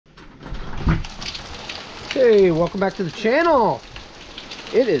Hey, welcome back to the channel.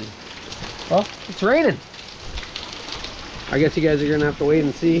 It is, well, it's raining. I guess you guys are gonna have to wait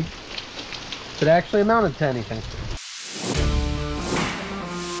and see if it actually amounted to anything.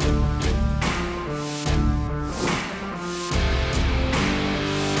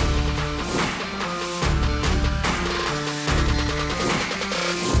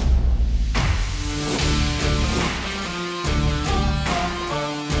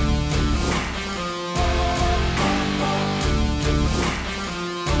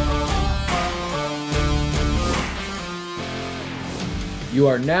 You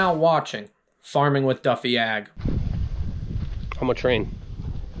are now watching Farming with Duffy Ag. How much rain?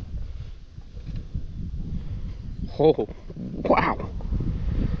 Oh, wow.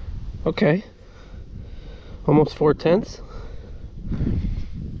 Okay. Almost 4/10.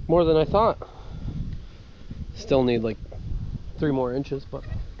 More than I thought. Still need like 3 more inches, but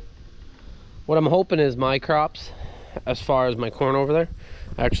what I'm hoping is my crops, as far as my corn over there,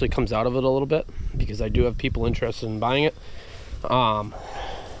 actually comes out of it a little bit, because I do have people interested in buying it.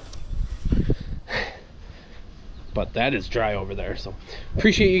 But that is dry over there, so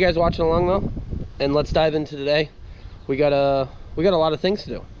appreciate you guys watching along though, and let's dive into today. We got a lot of things to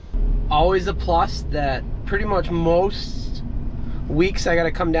do. Always a plus that pretty much most weeks I got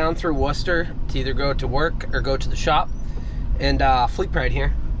to come down through Worcester to either go to work or go to the shop. And Fleet Pride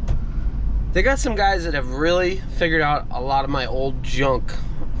here, they got some guys that have really figured out a lot of my old junk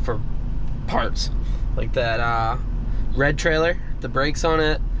for parts, like that red trailer, the brakes on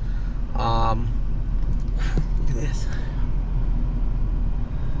it. Look at this,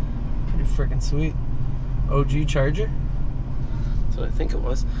 pretty freaking sweet OG Charger. That's what I think it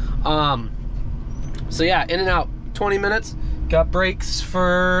was. So yeah, in and out 20 minutes. Got brakes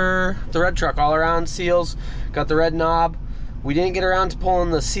for the red truck all around, seals, got the red knob. We didn't get around to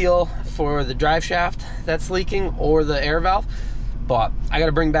pulling the seal for the drive shaft that's leaking or the air valve, but I got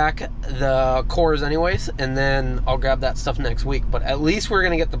to bring back the cores anyways, and then I'll grab that stuff next week. But at least we're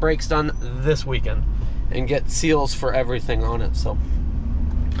gonna get the brakes done this weekend and get seals for everything on it. So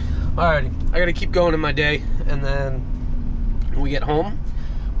alrighty, I gotta keep going in my day, and then when we get home,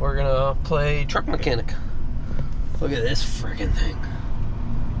 we're gonna play truck mechanic. Look at this freaking thing,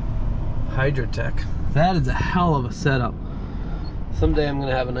 Hydrotech. That is a hell of a setup. Someday I'm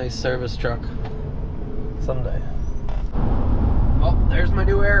gonna have a nice service truck. Someday. Oh, there's my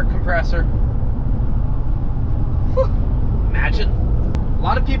new air compressor. Whew. Imagine. A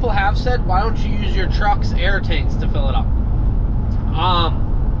lot of people have said, why don't you use your truck's air tanks to fill it up?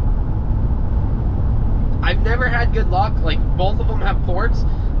 I've never had good luck. Like, both of them have ports.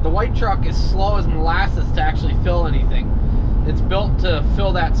 The white truck is slow as molasses to actually fill anything. It's built to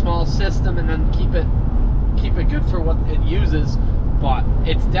fill that small system and then keep it good for what it uses, but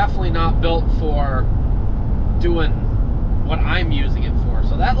it's definitely not built for doing what I'm using it for.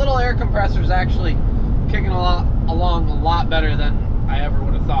 So that little air compressor is actually kicking along a lot better than I ever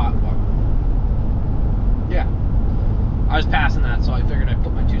would have thought. But yeah, I was passing that, so I figured I'd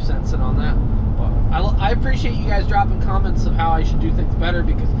put my 2 cents in on that. But I appreciate you guys dropping comments of how I should do things better,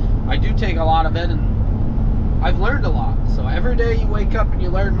 because I do take a lot of it and I've learned a lot. So every day you wake up and you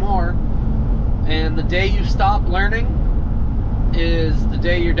learn more, and the day you stop learning is the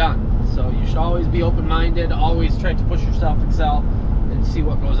day you're done. So you should always be open-minded, always try to push yourself, excel, and see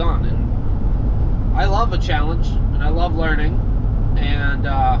what goes on. And I love a challenge, and I love learning, and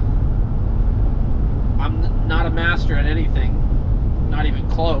I'm not a master at anything, not even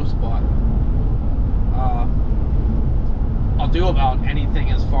close, but I'll do about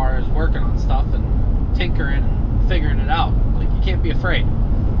anything as far as working on stuff and tinkering and figuring it out. Like, you can't be afraid.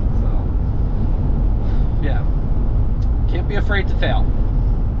 So yeah, can't be afraid to fail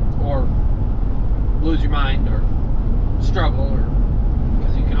or lose your mind or struggle, or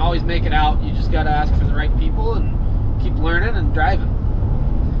because you can always make it out. You just got to ask for the right people and keep learning and driving.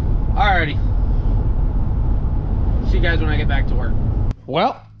 Alrighty, see you guys when I get back to work.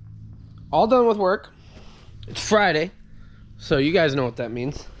 Well, all done with work. It's Friday, so you guys know what that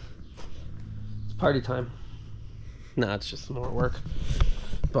means. It's party time. Nah, it's just more work,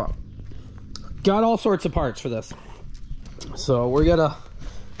 but got all sorts of parts for this, so we're gonna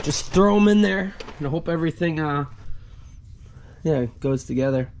just throw them in there and hope everything yeah, goes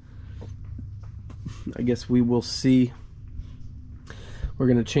together. I guess we will see. We're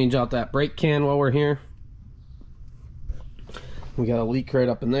gonna change out that brake can while we're here. We got a leak right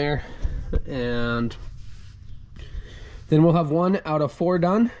up in there, and then we'll have 1 out of 4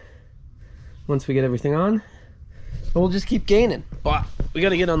 done once we get everything on. And we'll just keep gaining, but we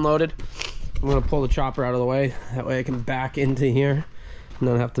gotta get unloaded. I'm gonna pull the chopper out of the way, that way I can back into here and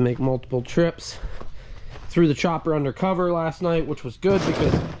not have to make multiple trips. threw the chopper under cover last night, which was good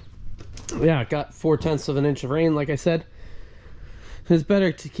because, yeah, it got 4/10 of an inch of rain, like I said. It's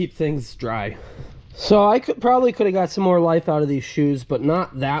better to keep things dry. So I probably could have got some more life out of these shoes, but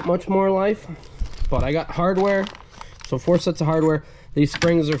not that much more life. But I got hardware, so 4 sets of hardware. These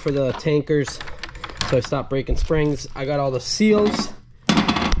springs are for the tankers, so I stopped breaking springs. I got all the seals,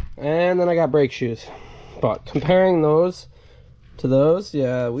 and then I got brake shoes. But comparing those to those,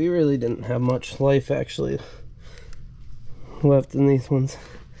 yeah, we really didn't have much life actually left in these ones.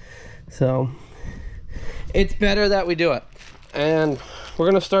 So it's better that we do it. And we're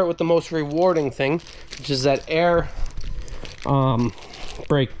gonna start with the most rewarding thing, which is that air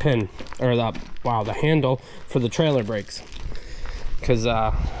brake pin, or the handle for the trailer brakes. Because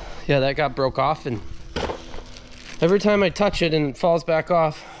yeah, that got broke off, and every time I touch it and it falls back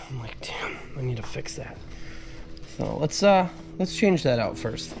off, I'm like, damn, I need to fix that. So let's change that out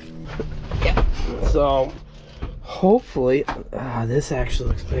first. Yeah. So hopefully, this actually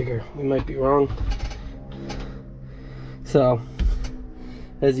looks bigger. We might be wrong. So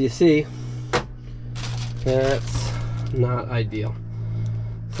as you see, that's not ideal.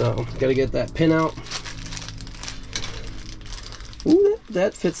 So gotta get that pin out. Ooh,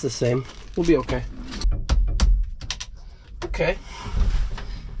 that fits the same. We'll be okay. Okay.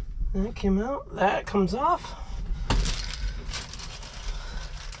 That came out. That comes off.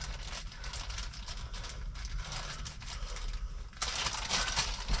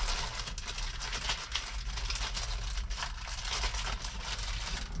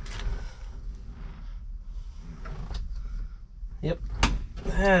 Yep.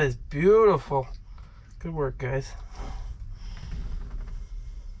 That is beautiful. Good work, guys.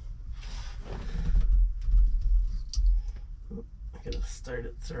 I gotta start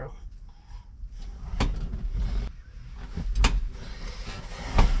it through.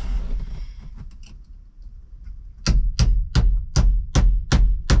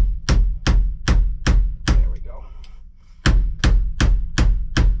 There we go.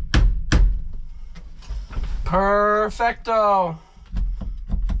 Perfecto.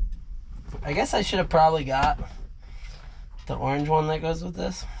 I guess I should have probably got the orange one that goes with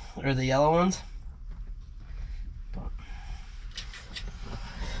this, or the yellow ones. But,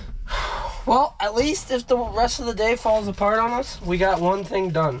 well, at least if the rest of the day falls apart on us, we got one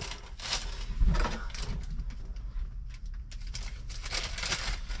thing done.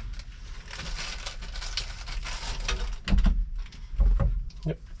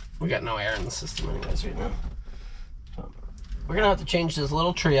 Yep, we got no air in the system anyways right now. We're gonna have to change this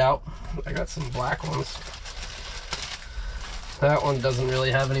little tree out. I got some black ones. That one doesn't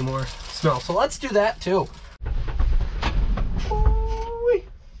really have any more smell, so let's do that too. Ooh-wee.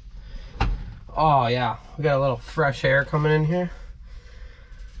 Oh yeah, we got a little fresh air coming in here.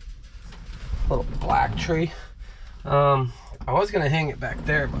 Little black tree. I was gonna hang it back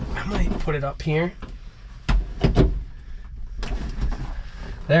there, but I might put it up here.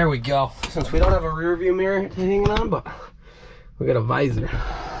 There we go. Since we don't have a rear view mirror to hang it on, but we got a visor.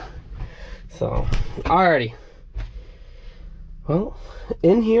 So, alrighty. Well,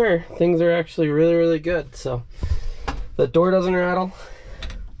 in here, things are actually really, really good. So, the door doesn't rattle.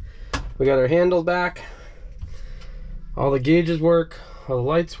 We got our handle back. All the gauges work. All the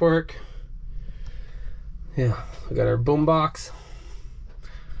lights work. Yeah, we got our boom box.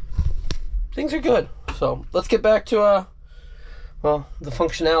 Things are good. So, let's get back to, well, the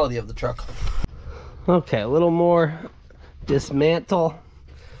functionality of the truck. Okay, a little more dismantle.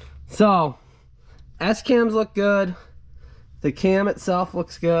 So S-cams look good, the cam itself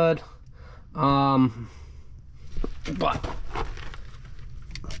looks good, but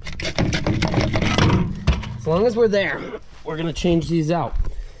as long as we're there, we're gonna change these out.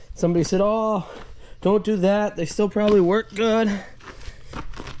 Somebody said, oh, don't do that, they still probably work good.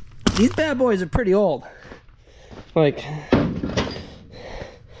 These bad boys are pretty old. Like,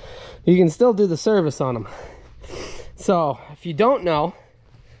 you can still do the service on them. So, if you don't know,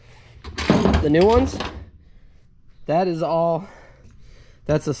 the new ones, that is all,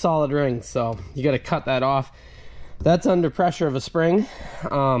 that's a solid ring, so you got to cut that off. That's under pressure of a spring.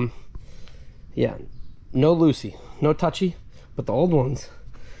 Yeah, no loosey, no touchy, but the old ones,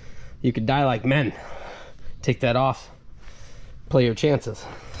 you could die like men. Take that off, play your chances.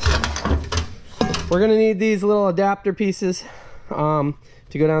 We're gonna need these little adapter pieces to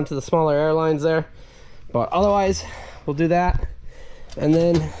go down to the smaller airlines there, but otherwise we'll do that. And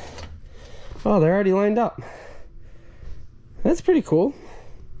then, oh, they're already lined up. That's pretty cool.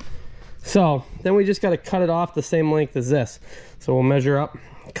 So then we just got to cut it off the same length as this. So we'll measure up,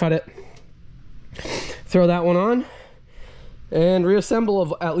 cut it, throw that one on, and reassemble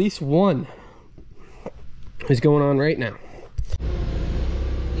of at least one. is going on right now.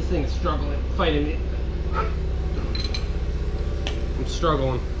 This thing's struggling, fighting me. I'm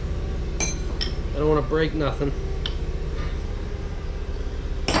struggling. I don't want to break nothing.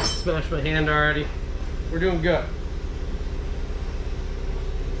 Smashed my hand already. We're doing good.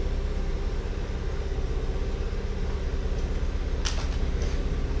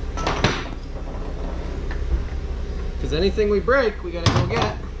 Because anything we break, we gotta go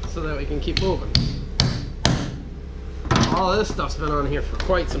get so that we can keep moving. All this stuff's been on here for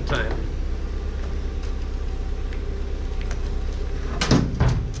quite some time.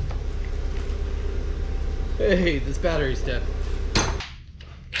 Hey, this battery's dead.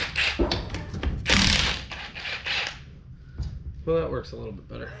 Well, that works a little bit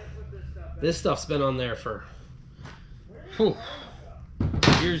better. This stuff's been on there for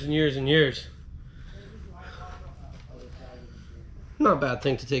years and years and years. Not a bad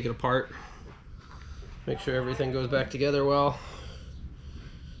thing to take it apart. Make sure everything goes back together well.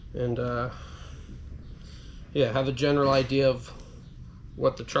 And yeah, have a general idea of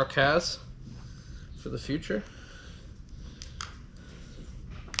what the truck has for the future.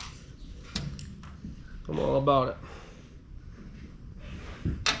 I'm all about it.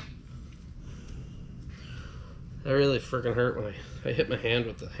 That really freaking hurt when I hit my hand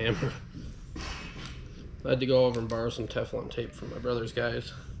with the hammer. I had to go over and borrow some Teflon tape from my brother's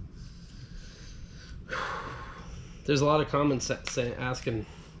guys. There's a lot of comments asking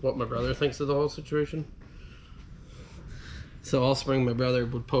what my brother thinks of the whole situation. So all spring my brother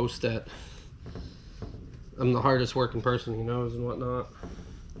would post that I'm the hardest working person he knows and whatnot.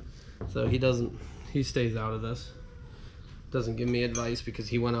 So he stays out of this. Doesn't give me advice because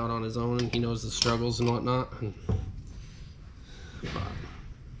he went out on his own and he knows the struggles and whatnot. And,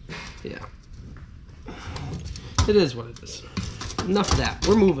 yeah. It is what it is. Enough of that.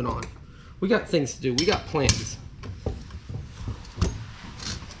 We're moving on. We got things to do. We got plans.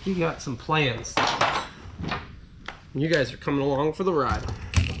 We got some plans. You guys are coming along for the ride.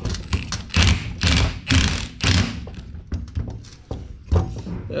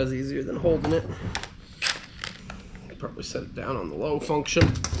 That was easier than holding it. Probably set it down on the low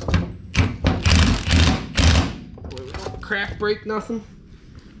function. We don't crack break nothing.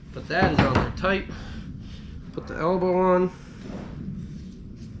 But that is on there tight. Put the elbow on.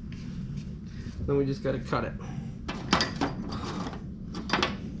 Then we just gotta cut it.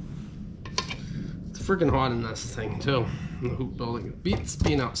 It's freaking hot in this thing too. In the hoop building. It beats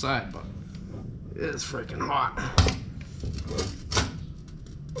being outside, but it is freaking hot.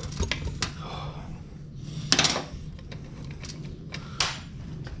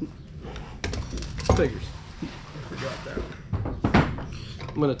 Figures. I forgot that.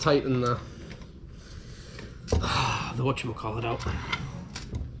 I'm gonna tighten the whatchamacallit out.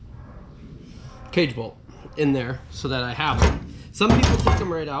 Cage bolt in there so that I have them. Some people take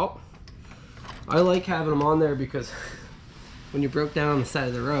them right out. I like having them on there because when you broke down on the side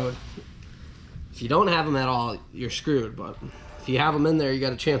of the road, if you don't have them at all, you're screwed. But if you have them in there, you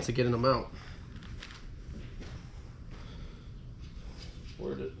got a chance of getting them out.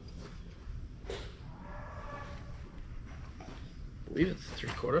 Where'd it? I believe it's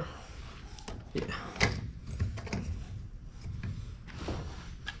 3/4. Yeah.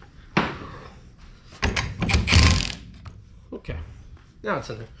 Okay. Now it's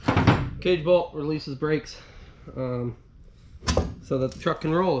in there. Cage bolt releases brakes so that the truck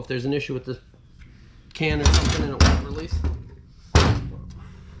can roll if there's an issue with the can or something and it won't release.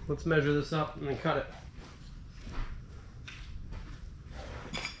 Let's measure this up and then cut it.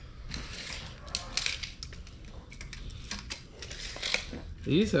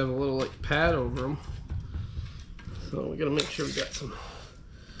 These have a little like pad over them, so we gotta make sure we got some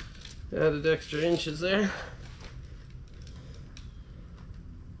added extra inches there.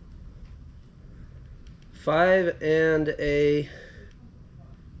 Five and an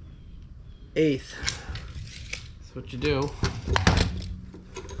eighth. That's what you do.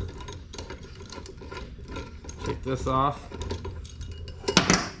 Take this off.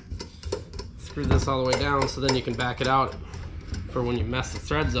 Screw this all the way down so then you can back it out for when you mess the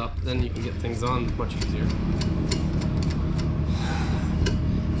threads up, then you can get things on much easier.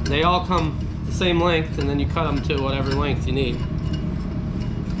 They all come the same length and then you cut them to whatever length you need.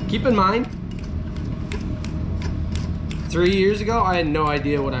 Keep in mind, 3 years ago, I had no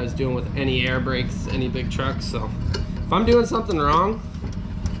idea what I was doing with any air brakes, any big trucks, so if I'm doing something wrong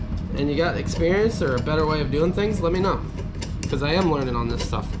and you got experience or a better way of doing things, let me know, because I am learning on this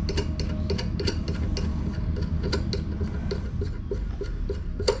stuff.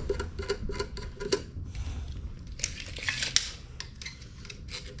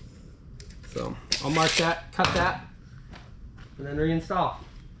 So I'll mark that, cut that, and then reinstall.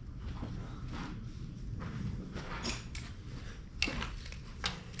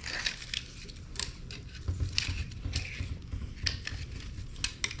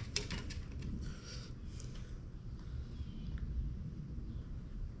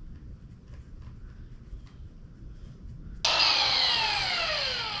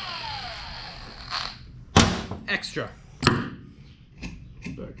 Extra.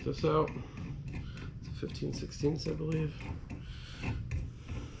 Back this out. It's 15/16, I believe. I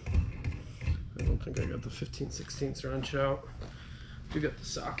don't think I got the 15/16 wrench out. Do got the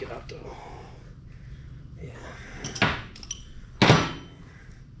socket out though. Yeah.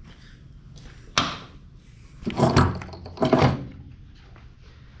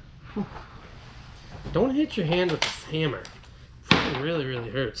 Don't hit your hand with this hammer. It really, really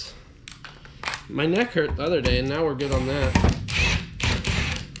hurts. My neck hurt the other day, and now we're good on that.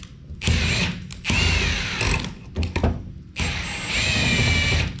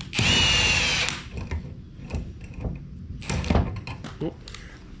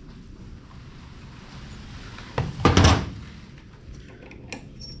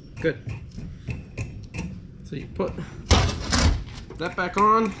 Good. So you put that back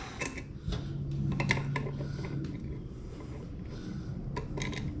on.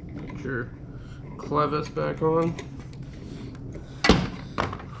 Put your clevis back on.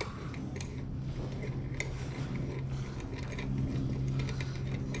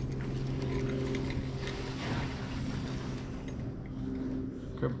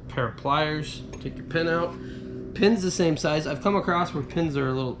 Grab a pair of pliers, take your pin out. Pin's the same size. I've come across where pins are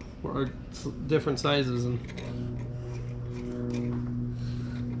a little different sizes, and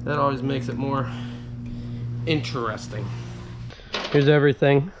that always makes it more interesting. Here's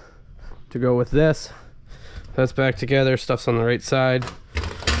everything to go with this. That's back together, stuff's on the right side.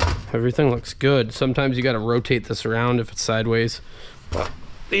 Everything looks good. Sometimes you got to rotate this around if it's sideways, but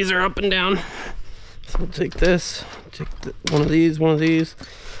these are up and down. So we'll take this, take one of these.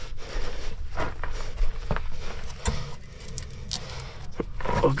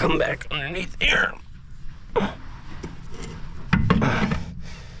 We'll come back underneath here. There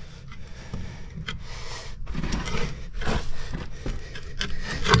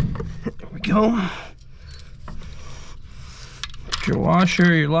we go. Put your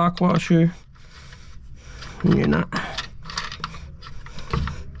washer, your lock washer, and your nut.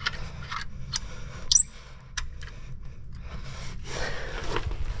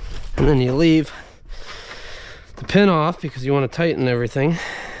 And then you leave the pin off because you want to tighten everything.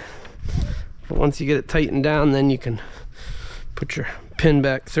 But once you get it tightened down, then you can put your pin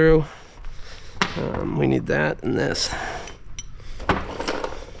back through. We need that and this.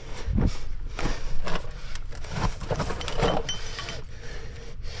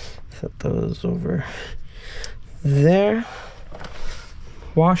 Set those over there.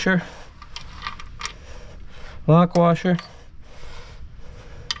 Washer, lock washer,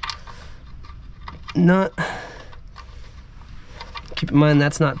 nut. Keep in mind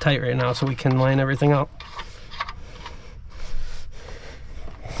that's not tight right now, so we can line everything up.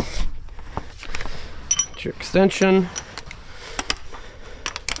 Get your extension,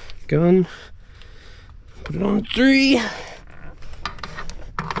 gun, put it on 3.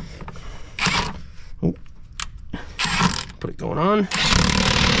 Oop. Put it going on.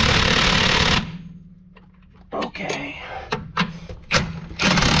 Okay.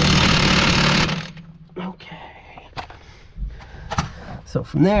 So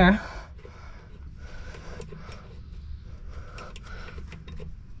from there,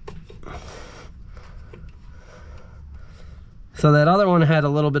 so that other one had a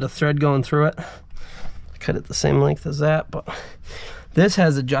little bit of thread going through it. I cut it the same length as that, but this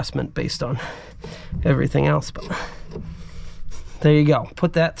has adjustment based on everything else. But there you go.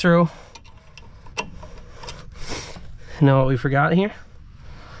 Put that through. You know what we forgot here?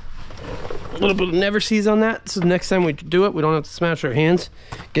 A little bit of never sees on that, so next time we do it, we don't have to smash our hands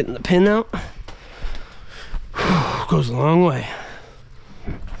getting the pin out. Goes a long way.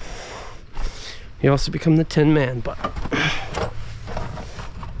 You also become the Tin Man, but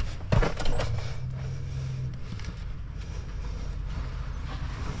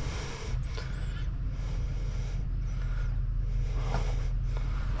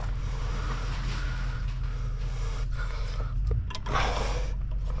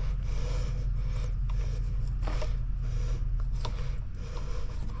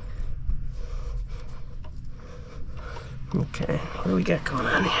okay, what do we got going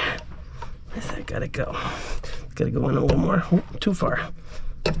on here? Where's that gotta go? It's gotta go in a little more. Ooh, too far.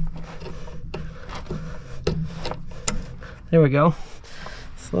 There we go.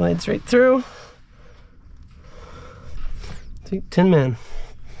 Slides right through. Tin Man.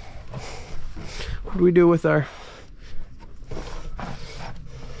 What do we do with our...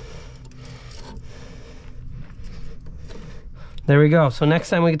 There we go. So next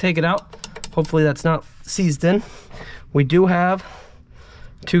time we can take it out. Hopefully that's not seized in. We do have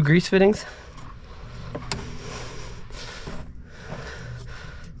 2 grease fittings.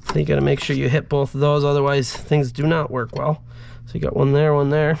 So you gotta make sure you hit both of those, otherwise things do not work well. So you got one there, one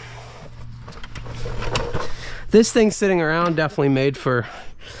there. This thing sitting around definitely made for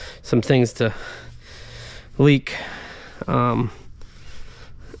some things to leak and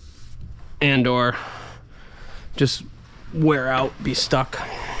or just wear out, be stuck.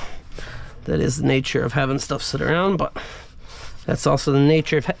 That is the nature of having stuff sit around, but that's also the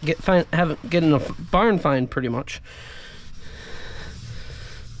nature of getting a barn find pretty much.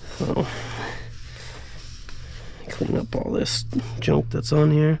 So clean up all this junk that's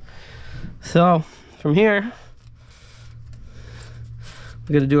on here. So from here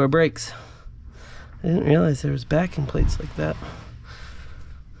we gotta do our brakes. I didn't realize there was backing plates like that.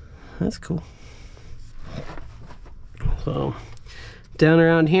 That's cool. So down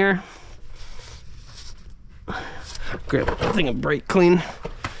around here, grab a thing of brake clean,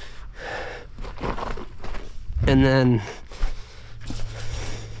 and then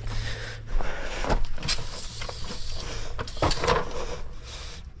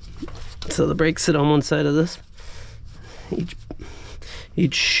so the brakes sit on one side of this,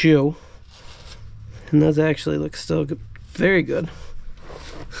 each shoe, and those actually look still good, very good.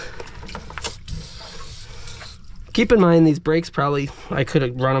 Keep in mind these brakes probably, I could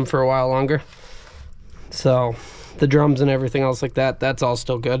have run them for a while longer. So the drums and everything else like that, that's all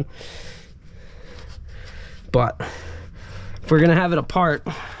still good. But if we're gonna have it apart,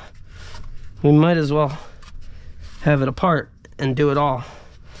 we might as well have it apart and do it all.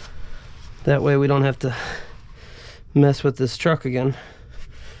 That way we don't have to mess with this truck again.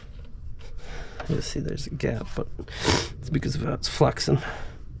 You see there's a gap, but it's because of how it's flexing.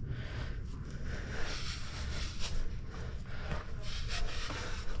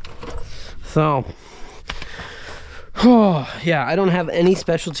 So, oh yeah, I don't have any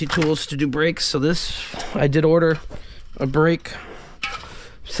specialty tools to do brakes, so this, I did order a brake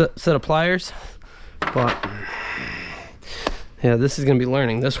set of pliers, but yeah, this is gonna be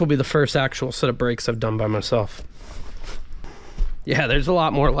learning. This will be the first actual set of brakes I've done by myself. Yeah, there's a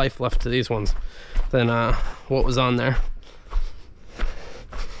lot more life left to these ones than what was on there.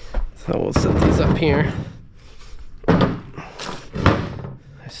 So we'll set these up here.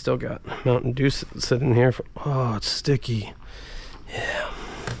 Still got Mountain Dew sitting here. Oh, it's sticky. Yeah.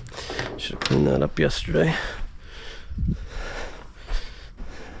 Should have cleaned that up yesterday.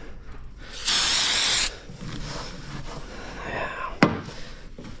 Yeah.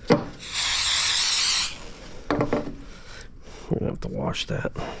 We're gonna have to wash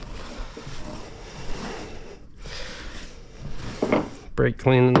that. Brake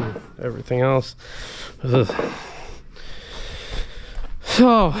cleaning, everything else. Ugh.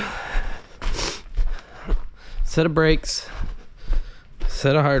 So, set of brakes,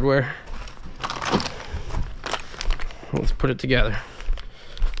 set of hardware. Let's put it together.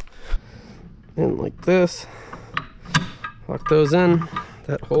 And like this, lock those in.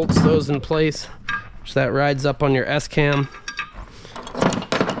 That holds those in place, which that rides up on your S-cam.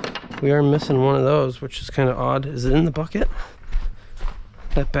 We are missing one of those, which is kind of odd. Is it in the bucket?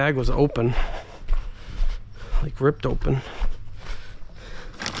 That bag was open, like ripped open.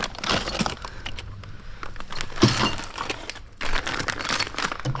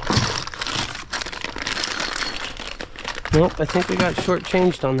 Nope, I think we got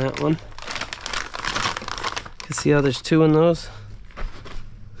shortchanged on that one. You can see how there's 2 in those.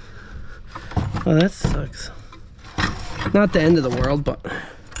 Oh, that sucks. Not the end of the world, but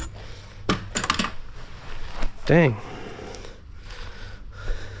dang.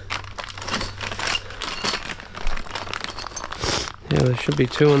 Yeah, there should be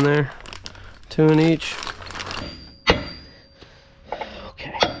 2 in there. 2 in each.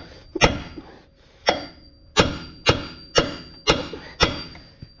 Okay.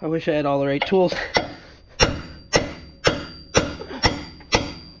 I wish I had all the right tools.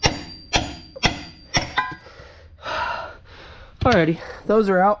 Alrighty, those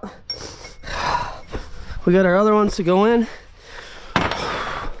are out. We got our other ones to go in.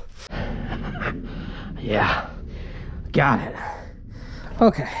 Yeah, got it.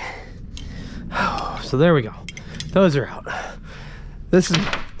 Okay, so there we go. Those are out. This is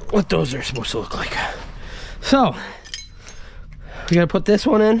what those are supposed to look like. So, we gotta put this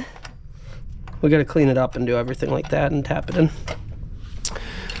one in. We gotta clean it up and do everything like that and tap it in.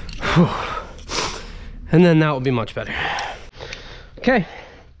 And then that will be much better. Okay,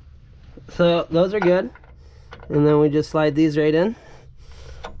 so those are good. And then we just slide these right in.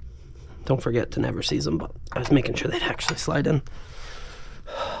 Don't forget to never seize them, but I was making sure they'd actually slide in.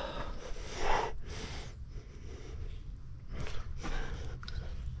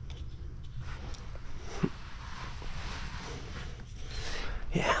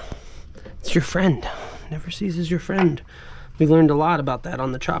 Yeah, it's your friend. Never seizes your friend. We learned a lot about that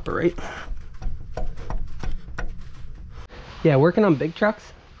on the chopper, right? Yeah, working on big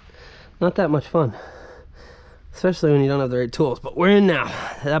trucks, not that much fun. Especially when you don't have the right tools. But we're in now.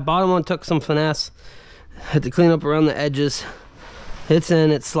 That bottom one took some finesse. Had to clean up around the edges. It's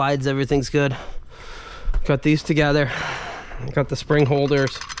in, it slides, everything's good. Got these together. Got the spring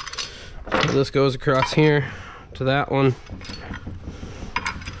holders. So this goes across here to that one.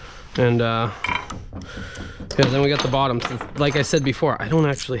 And yeah, then we got the bottoms. Like I said before, I don't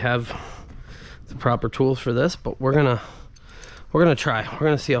actually have the proper tools for this, but we're gonna try. We're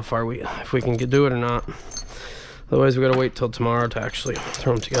gonna see how far if we can do it or not. Otherwise, we gotta wait till tomorrow to actually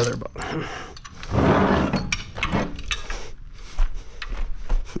throw them together. But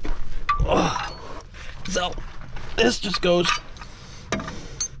oh. So this just goes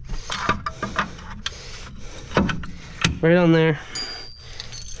right on there.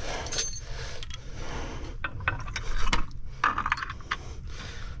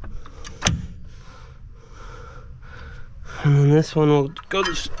 And then this one will go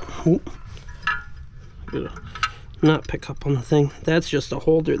this. Not pick up on the thing. That's just a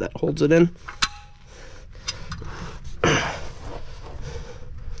holder that holds it in.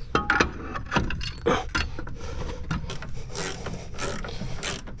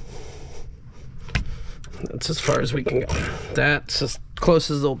 That's as far as we can go. That's as close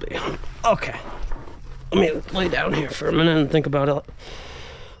as they'll be. Okay. Let me lay down here for a minute and think about it.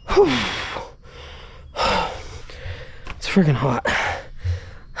 Whew. It's freaking hot.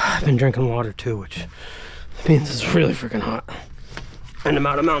 I've been drinking water too, which means it's really freaking hot. And I'm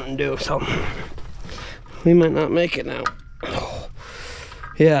out of Mountain Dew, so we might not make it now.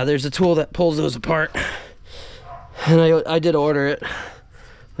 Yeah, there's a tool that pulls those apart. And I did order it.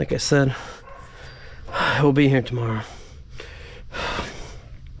 Like I said, it will be here tomorrow.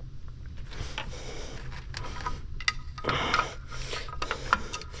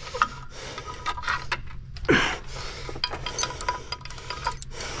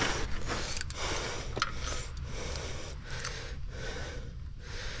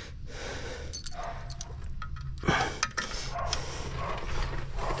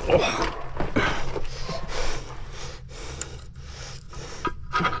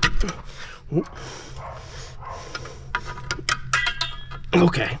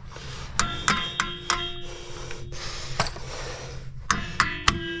 Okay.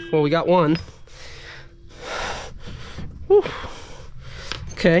 Well, we got one. Whew.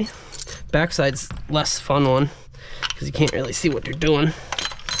 Okay. Backside's less fun one because you can't really see what you're doing.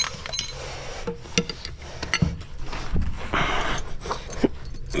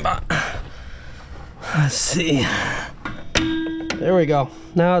 But let's see. There we go.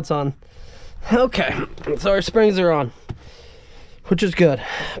 Now it's on. Okay, so our springs are on, which is good.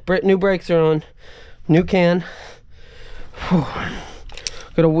 New brakes are on, new can. Whew.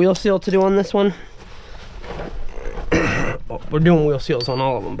 Got a wheel seal to do on this one. Well, we're doing wheel seals on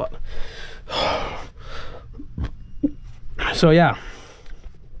all of them, but so yeah,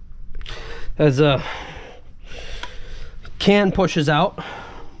 as a can pushes out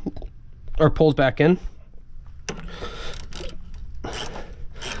or pulls back in,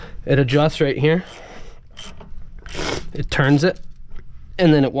 it adjusts right here, it turns it,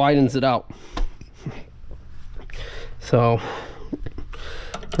 and then it widens it out. So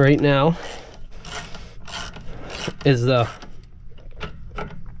right now is the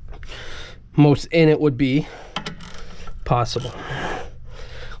most in it would be possible,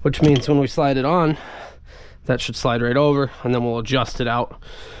 which means when we slide it on, that should slide right over, and then we'll adjust it out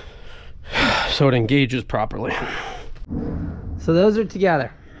so it engages properly. So those are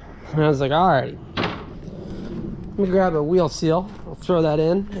together. And I was like, alrighty, let me grab a wheel seal, I'll throw that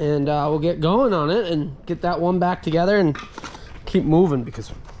in, and we'll get going on it and get that one back together and keep moving,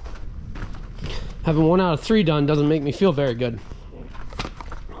 because having 1 out of 3 done doesn't make me feel very good.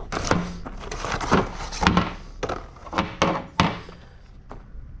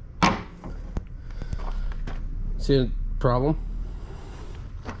 See a problem?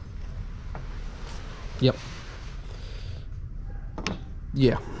 Yep.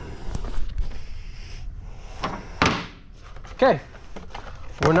 Yeah. Okay,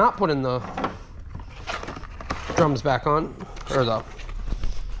 we're not putting the drums back on, or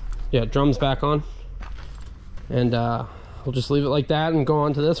the drums back on, and we'll just leave it like that and go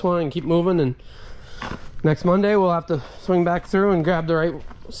on to this one and keep moving. And next Monday we'll have to swing back through and grab the right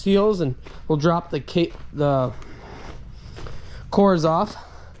seals, and we'll drop the cores off.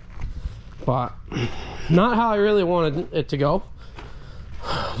 But not how I really wanted it to go,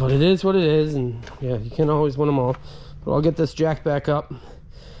 but it is what it is, and yeah, you can't always win them all. But I'll get this jack back up.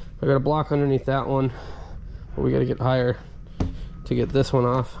 I got a block underneath that one, but we got to get higher to get this one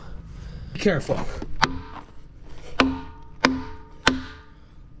off. Be careful.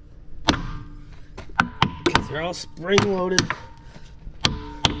 Because they're all spring loaded.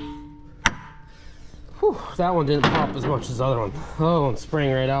 Whew, that one didn't pop as much as the other one. Oh, and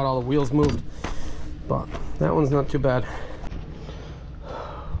sprang right out, all the wheels moved. But that one's not too bad.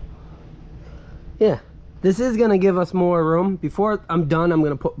 Yeah, this is gonna give us more room. Before I'm done, I'm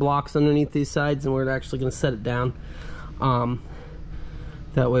gonna put blocks underneath these sides, and we're actually gonna set it down.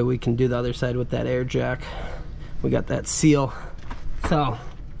 That way we can do the other side with that air jack. We got that seal. So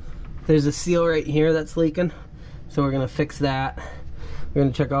there's a seal right here that's leaking, so we're gonna fix that. We're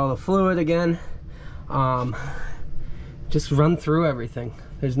gonna check all the fluid again. Just run through everything.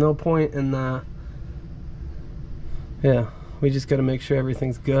 There's no point in yeah, we just got to make sure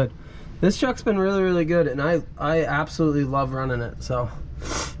everything's good. This truck's been really good, and I absolutely love running it. So,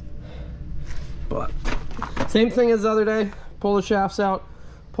 but same thing as the other day. Pull the shafts out,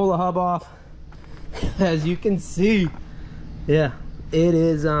 pull the hub off. As you can see, yeah, it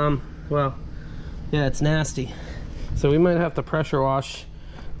is well, yeah, it's nasty. So we might have to pressure wash.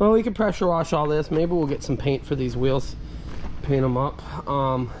 Well, we could pressure wash all this. Maybe we'll get some paint for these wheels, paint them up.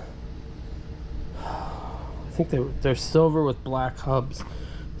 I think they're silver with black hubs.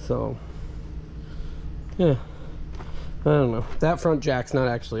 So yeah, I don't know. That front jack's not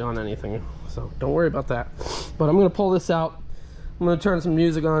actually on anything, so don't worry about that. But I'm gonna pull this out. I'm gonna turn some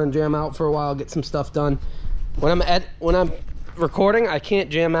music on and jam out for a while, get some stuff done. When I'm recording, I can't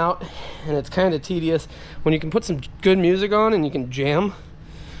jam out, and it's kind of tedious. When you can put some good music on and you can jam,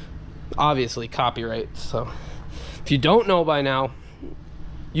 obviously copyright. So if you don't know by now,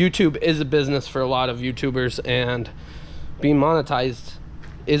 YouTube is a business for a lot of YouTubers, and being monetized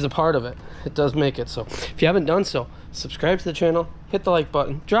is a part of it. It does make it. So if you haven't done so, subscribe to the channel, hit the like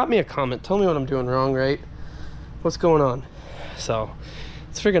button, drop me a comment, tell me what I'm doing wrong, right? What's going on? So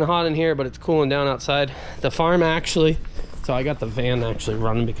it's freaking hot in here, but it's cooling down outside. The farm actually, so I got the van actually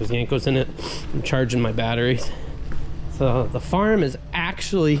running because Yanko's in it. I'm charging my batteries. So the farm is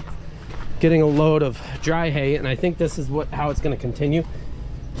actually getting a load of dry hay, and I think this is how it's going to continue.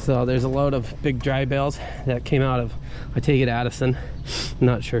 So there's a load of big dry bales that came out of, I take it, Addison. I'm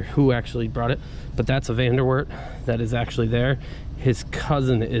not sure who actually brought it, but that's a Vanderwert that is actually there. His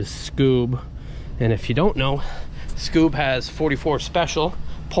cousin is Scoob, and if you don't know, Scoob has 44 Special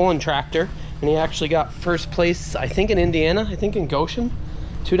pulling tractor, and he actually got first place, I think in Indiana, I think in Goshen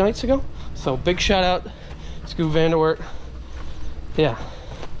 2 nights ago. So big shout out Scoob Vanderwert. Yeah,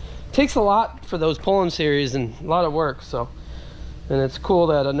 takes a lot for those pulling series and a lot of work. So, and it's cool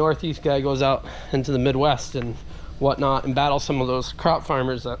that a Northeast guy goes out into the Midwest and whatnot and battles some of those crop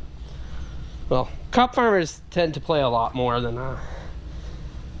farmers that, well, crop farmers tend to play a lot more than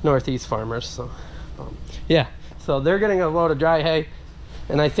Northeast farmers. So yeah, so they're getting a load of dry hay,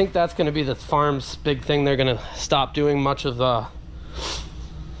 and I think that's going to be the farm's big thing. They're going to stop doing much of the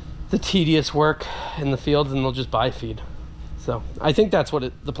tedious work in the fields, and they'll just buy feed. So I think that's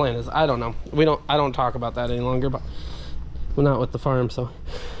what the plan is. I don't know. I don't talk about that any longer, but we're not with the farm. So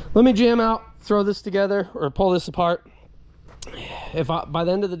let me jam out, throw this together, or pull this apart. By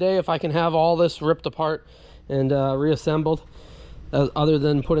the end of the day, if I can have all this ripped apart and reassembled, other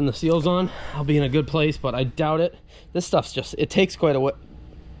than putting the seals on, I'll be in a good place. But I doubt it. This stuff's it takes quite a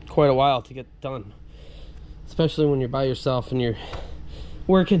while to get done, especially when you're by yourself and you're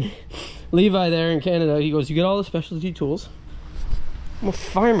working. Levi there in Canada, he goes, "You get all the specialty tools?" I'm a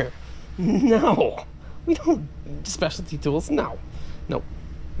farmer. No, we don't specialty tools. No.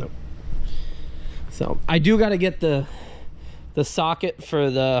 So I do got to get the socket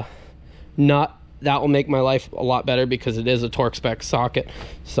for the nut. That will make my life a lot better because it is a torque spec socket.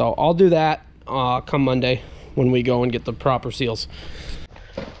 So I'll do that come Monday when we go and get the proper seals.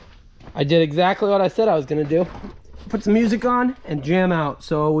 I did exactly what I said I was gonna do. Put some music on and jam out.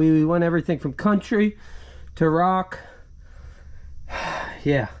 So we went everything from country to rock.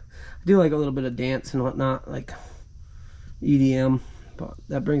 Yeah, I do like a little bit of dance and whatnot, like EDM, but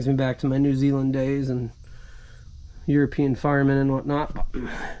that brings me back to my New Zealand days and European firemen and whatnot. But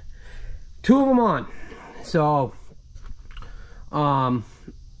 2 of them on. So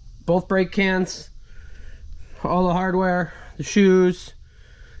both brake cans, all the hardware, the shoes.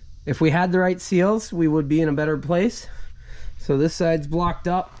 If we had the right seals, we would be in a better place. So this side's blocked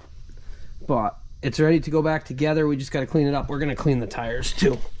up, but it's ready to go back together. We just got to clean it up. We're going to clean the tires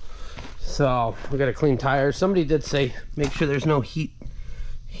too. So we got to clean tires. Somebody did say make sure there's no heat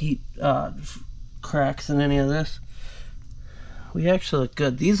cracks in any of this. We actually look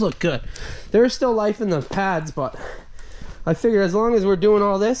good. These look good. There's still life in the pads, but I figured as long as we're doing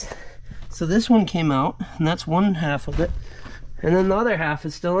all this. So this one came out, and that's one half of it. And then the other half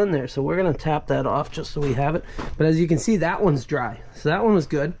is still in there. So we're gonna tap that off just so we have it. But as you can see, that one's dry. So that one was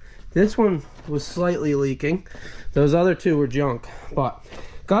good. This one was slightly leaking. Those other two were junk, but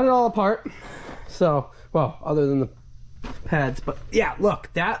got it all apart. So, well, other than the pads, but yeah,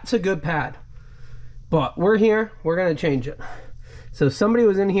 look, that's a good pad. But we're here, we're gonna change it. So somebody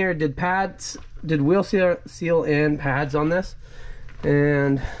was in here, did pads, did wheel seal and pads on this.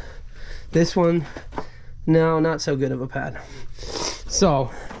 And this one, no, not so good of a pad. So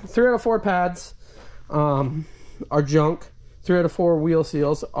 3 out of 4 pads are junk. 3 out of 4 wheel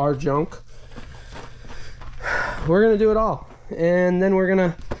seals are junk. We're gonna do it all. And then we're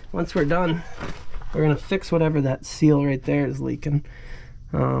gonna, once we're done, we're gonna fix whatever that seal right there is leaking.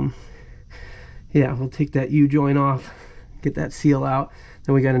 Yeah, we'll take that U-joint off, get that seal out.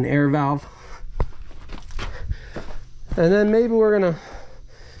 Then we got an air valve. And then maybe we're gonna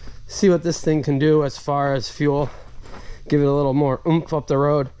see what this thing can do as far as fuel. Give it a little more oomph up the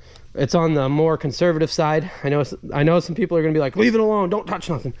road. It's on the more conservative side. I know some people are gonna be like, leave it alone, don't touch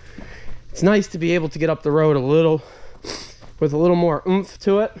nothing. It's nice to be able to get up the road a little, with a little more oomph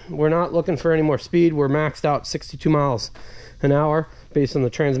to it. We're not looking for any more speed. We're maxed out 62 miles an hour based on the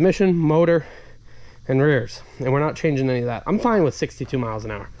transmission, motor, and rears, and we're not changing any of that. I'm fine with 62 miles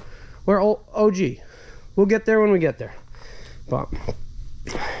an hour. We're OG. We'll get there when we get there. But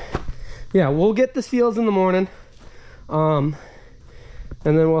yeah, we'll get the seals in the morning, and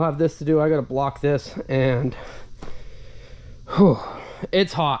then we'll have this to do. I gotta block this, and whew,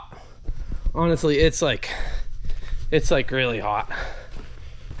 it's hot. Honestly, it's like really hot,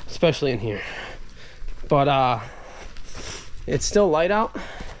 especially in here. But it's still light out.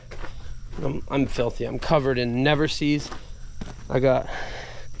 I'm filthy. I'm covered in never sees. I got,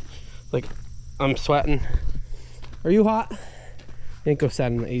 like, I'm sweating. Are you hot? I think I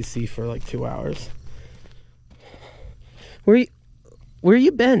sat in the AC for like 2 hours. Where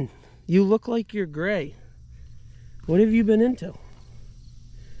you been? You look like you're gray. What have you been into?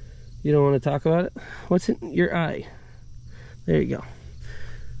 You don't want to talk about it? What's in your eye? There you go.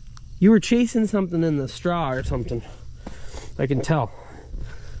 You were chasing something in the straw or something. I can tell.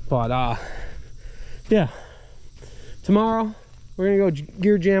 But yeah, tomorrow we're gonna go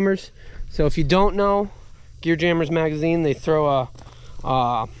Gear Jammers. So if you don't know, Gear Jammers magazine, they throw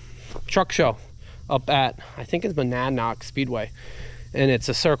a truck show up at, I think it's Monadnock Speedway, and it's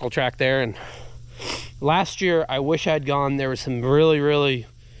a circle track there. And last year I wish I'd gone. There were some really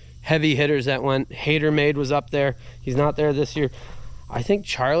heavy hitters that went. Hater Made was up there. He's not there this year. I think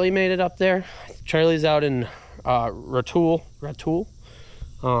Charlie made it up there. Charlie's out in Ratul.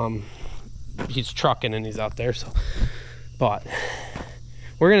 He's trucking and he's out there. So, but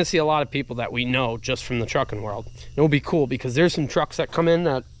we're gonna see a lot of people that we know just from the trucking world. It'll be cool because there's some trucks that come in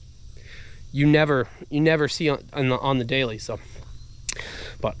that you never see on the daily. So,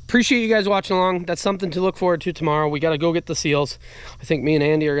 but appreciate you guys watching along. That's something to look forward to tomorrow. We got to go get the seals. I think me and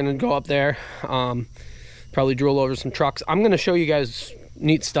Andy are gonna go up there, probably drool over some trucks. I'm gonna show you guys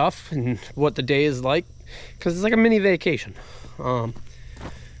neat stuff and what the day is like, because it's like a mini vacation.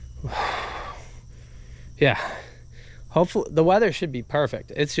 Yeah, hopefully the weather should be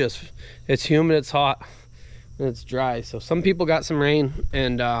perfect. It's humid, it's hot, and it's dry. So some people got some rain,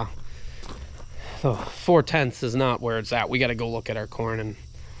 and 4/10 is not where it's at. We got to go look at our corn, and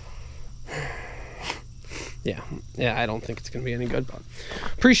yeah, I don't think it's gonna be any good. But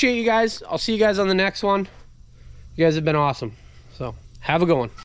appreciate you guys. I'll see you guys on the next one. You guys have been awesome. So have a good one.